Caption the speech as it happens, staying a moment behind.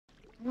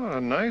What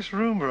a nice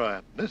room,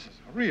 Brian. This is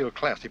a real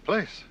classy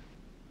place.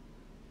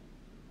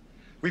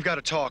 We've got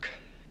to talk.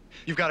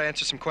 You've got to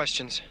answer some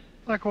questions.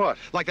 Like what?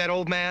 Like that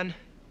old man?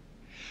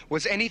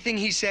 Was anything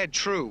he said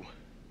true?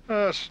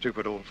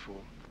 Stupid old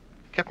fool.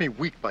 Kept me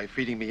weak by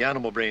feeding me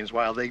animal brains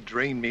while they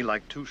drained me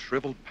like two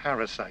shriveled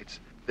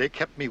parasites. They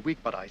kept me weak,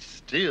 but I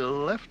still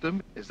left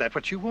them. Is that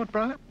what you want,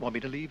 Brian? Want me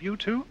to leave you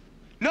too?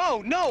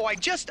 No, I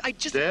just...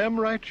 Damn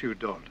right you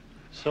don't.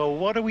 So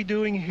what are we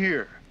doing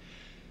here?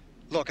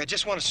 Look, I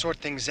just want to sort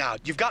things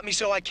out. You've got me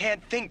so I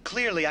can't think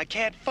clearly. I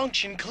can't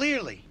function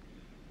clearly.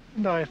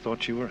 And I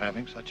thought you were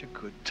having such a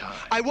good time.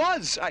 I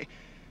was. I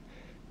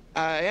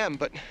am,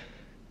 but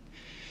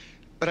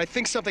I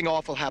think something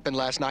awful happened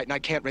last night, and I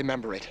can't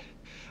remember it.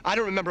 I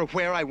don't remember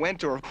where I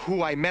went or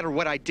who I met or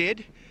what I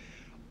did.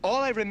 All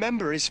I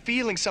remember is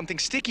feeling something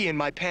sticky in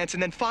my pants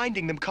and then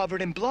finding them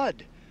covered in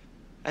blood.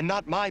 And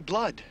not my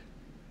blood.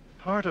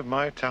 Part of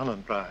my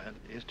talent, Brian,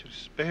 is to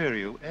spare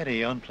you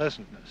any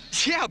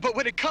unpleasantness. Yeah, but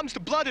when it comes to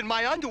blood in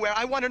my underwear,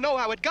 I want to know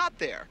how it got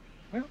there.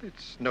 Well,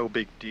 it's no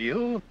big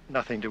deal.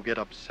 Nothing to get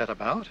upset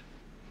about.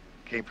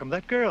 Came from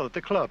that girl at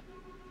the club.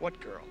 What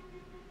girl?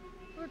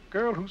 The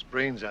girl whose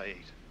brains I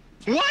ate.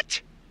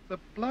 What? The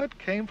blood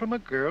came from a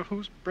girl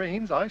whose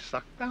brains I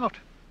sucked out.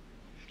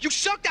 You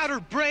sucked out her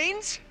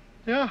brains?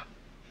 Yeah,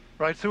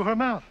 right through her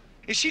mouth.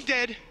 Is she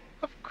dead?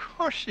 Of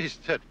course she's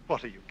dead.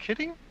 What, are you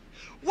kidding?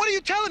 What are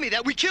you telling me,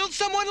 that we killed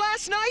someone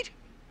last night?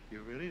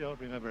 You really don't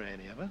remember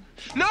any of it?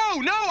 No,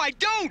 I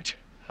don't!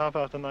 How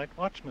about the night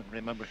watchman?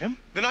 Remember him?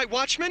 The night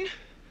watchman?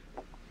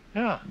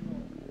 Yeah.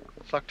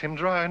 Sucked him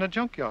dry in a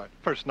junkyard.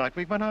 First night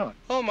we went out.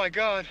 Oh, my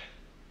God.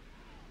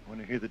 Want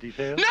to hear the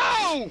details?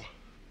 No!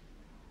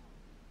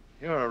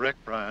 You're a wreck,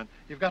 Brian.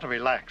 You've got to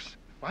relax.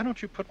 Why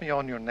don't you put me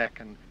on your neck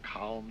and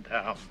calm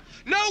down?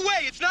 No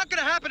way! It's not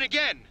gonna happen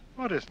again!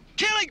 What isn't?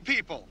 Killing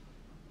people!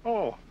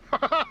 Oh.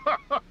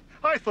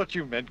 I thought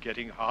you meant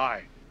getting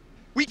high.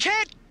 We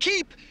can't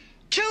keep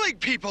killing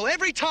people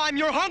every time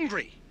you're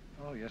hungry.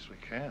 Oh, yes, we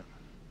can.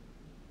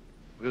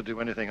 We'll do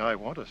anything I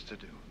want us to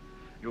do.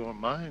 You're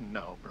mine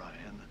now,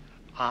 Brian.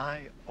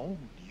 I own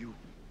you.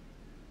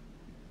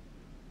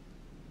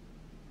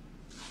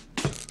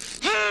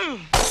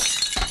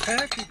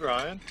 Tacky,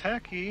 Brian,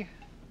 tacky.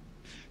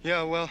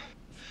 Yeah, well,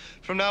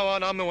 from now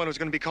on, I'm the one who's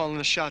going to be calling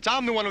the shots.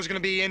 I'm the one who's going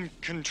to be in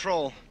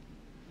control.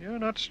 You're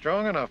not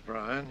strong enough,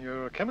 Brian.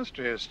 Your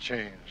chemistry has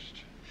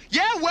changed.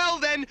 Yeah, well,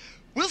 then,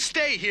 we'll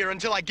stay here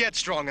until I get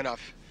strong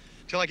enough.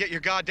 Till I get your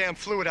goddamn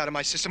fluid out of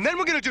my system. Then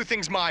we're going to do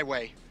things my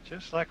way.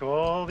 Just like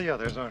all the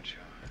others, aren't you?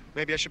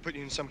 Maybe I should put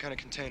you in some kind of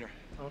container.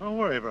 Oh, don't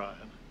worry, Brian.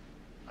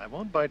 I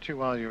won't bite you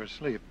while you're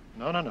asleep.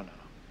 No.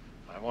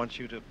 I want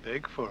you to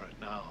beg for it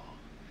now.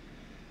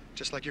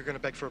 Just like you're going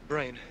to beg for a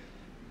brain.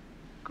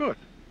 Good.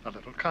 A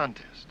little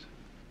contest.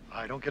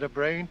 I don't get a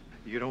brain,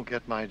 you don't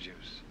get my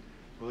juice.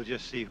 We'll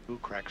just see who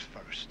cracks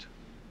first.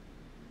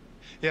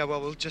 Yeah, well,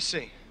 we'll just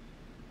see.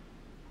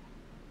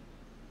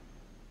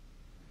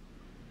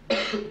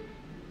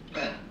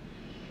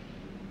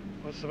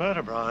 What's the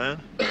matter, Brian?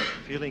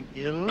 Feeling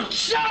ill?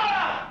 Shut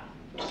up!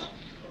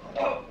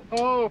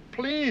 Oh,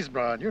 please,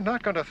 Brian. You're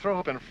not going to throw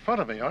up in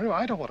front of me, are you?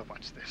 I don't want to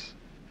watch this.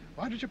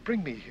 Why did you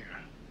bring me here?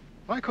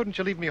 Why couldn't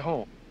you leave me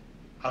home?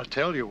 I'll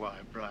tell you why,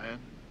 Brian.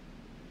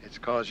 It's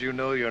because you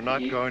know you're not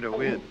going to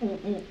win.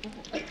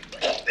 You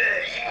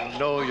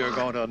know you're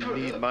going to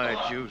need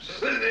my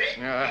juice.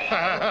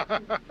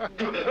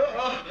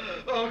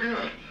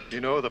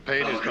 You know the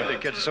pain is going to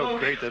get so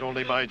great that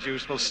only my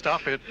juice will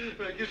stop it.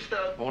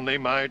 Only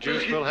my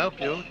juice will help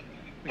you.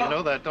 You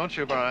know that, don't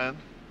you, Brian?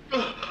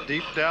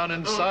 Deep down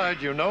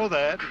inside, you know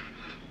that.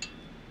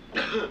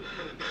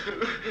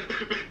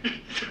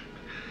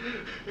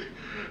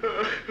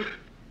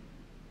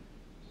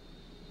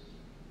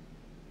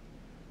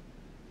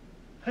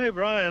 Hey,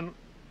 Brian,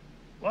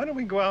 why don't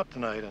we go out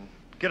tonight and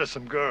get us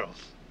some girls?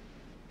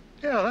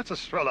 Yeah, that's a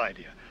swell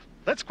idea.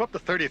 Let's go up to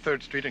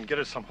 33rd Street and get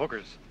us some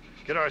hookers.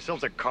 Get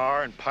ourselves a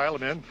car and pile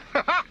them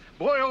in.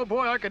 Boy, oh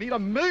boy, I could eat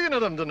 1,000,000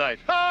 of them tonight.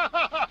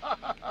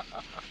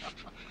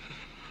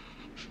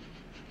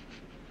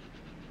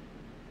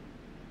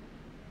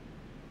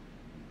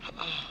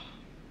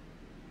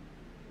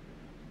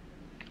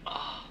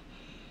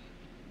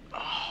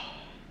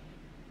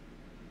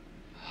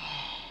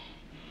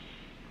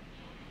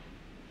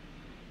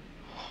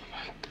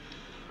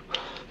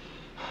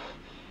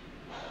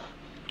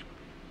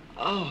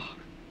 Oh.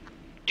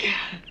 Yeah.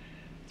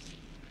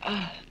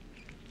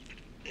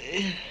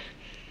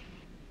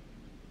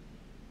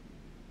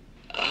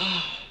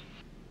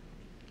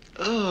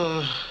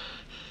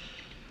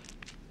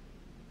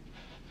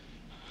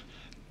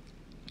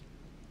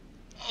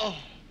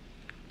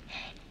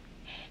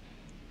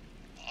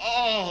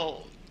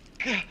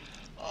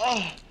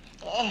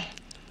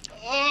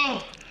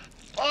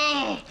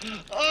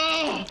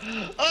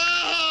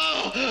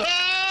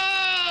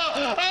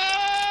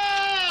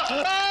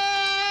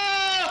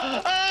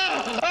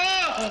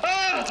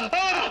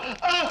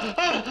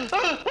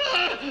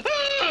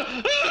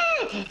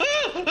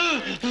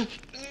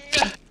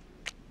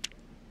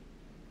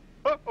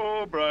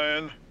 Uh-oh,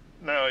 Brian.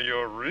 Now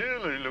you're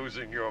really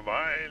losing your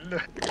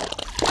mind.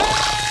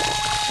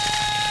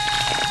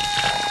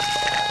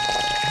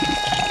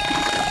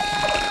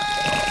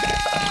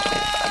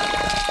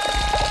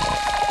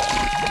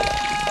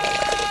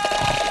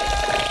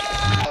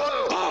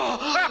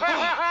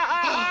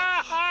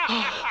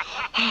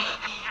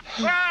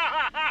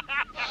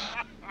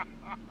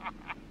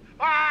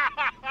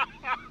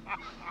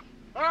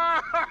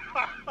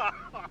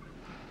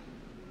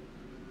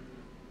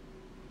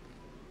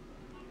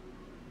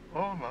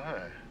 Oh,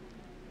 my.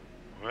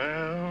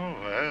 Well,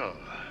 well.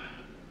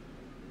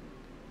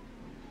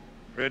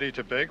 Ready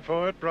to beg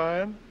for it,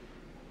 Brian?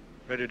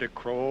 Ready to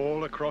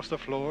crawl across the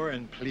floor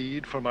and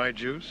plead for my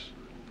juice?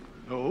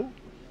 No?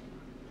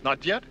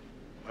 Not yet?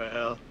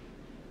 Well,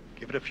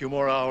 give it a few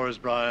more hours,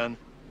 Brian.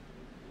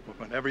 But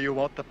whenever you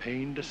want the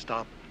pain to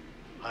stop,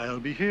 I'll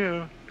be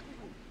here.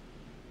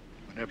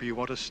 Whenever you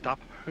want to stop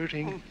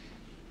hurting,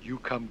 you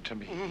come to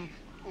me.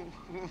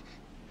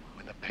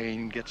 When the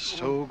pain gets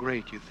so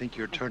great you think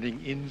you're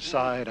turning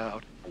inside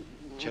out,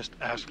 just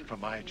ask for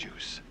my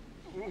juice.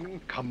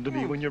 Come to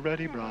me when you're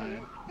ready,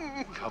 Brian.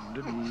 Come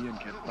to me and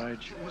get my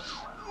juice.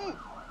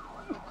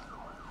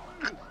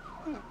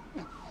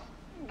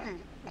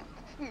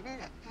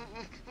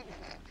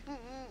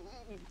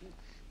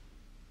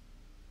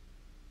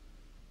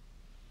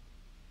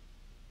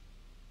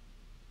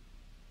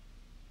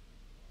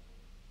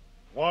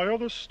 Why are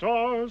the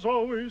stars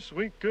always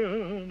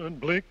winking and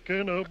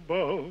blinking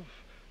above?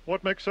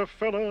 What makes a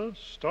fella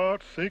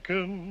start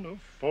thinking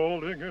of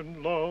falling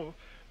in love?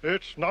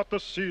 It's not the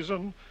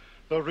season,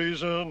 the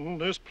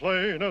reason is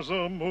plain as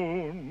the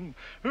moon.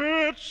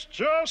 It's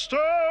just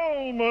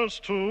Elmer's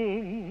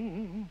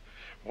tune.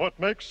 What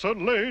makes a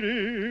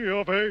lady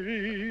of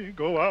 80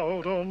 go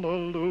out on the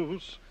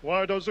loose?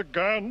 Why does a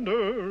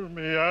gander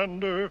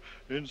meander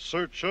in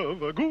search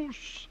of a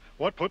goose?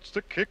 What puts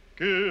the kick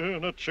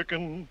in a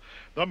chicken,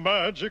 the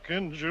magic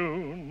in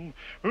June?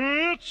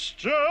 It's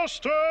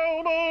just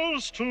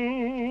Elmer's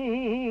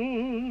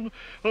tune.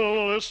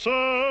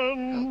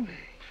 Listen,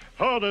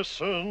 oh,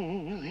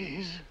 listen.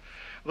 Please.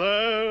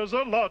 There's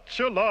a lot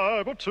you're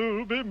liable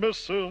to be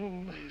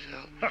missing. Please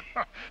help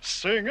me.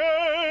 Sing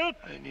it,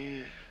 I need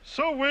it.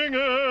 so wing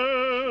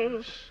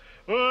it.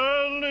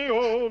 Any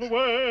old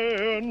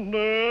way and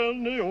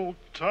any old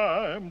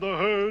time, the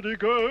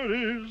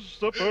hurdy-gurdies,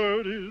 the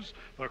birdies,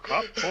 the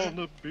cop on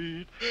the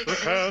beat, the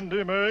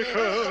candy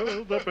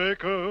maker, the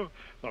baker,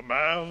 the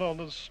man on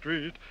the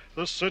street,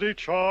 the city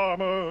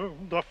charmer,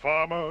 the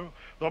farmer,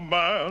 the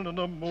man in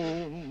the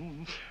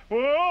moon.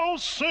 Well,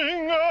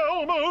 sing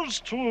Elmer's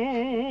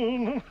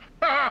tune.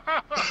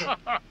 Hi,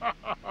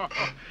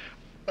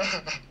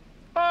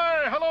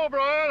 hello,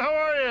 Brian. How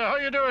are you? How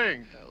you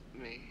doing? Help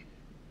me.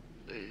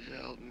 Please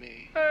help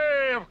me.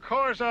 Hey, of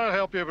course I'll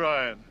help you,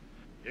 Brian.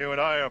 You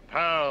and I are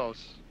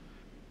pals.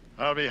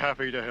 I'll be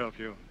happy to help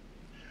you.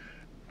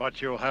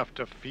 But you'll have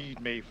to feed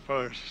me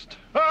first.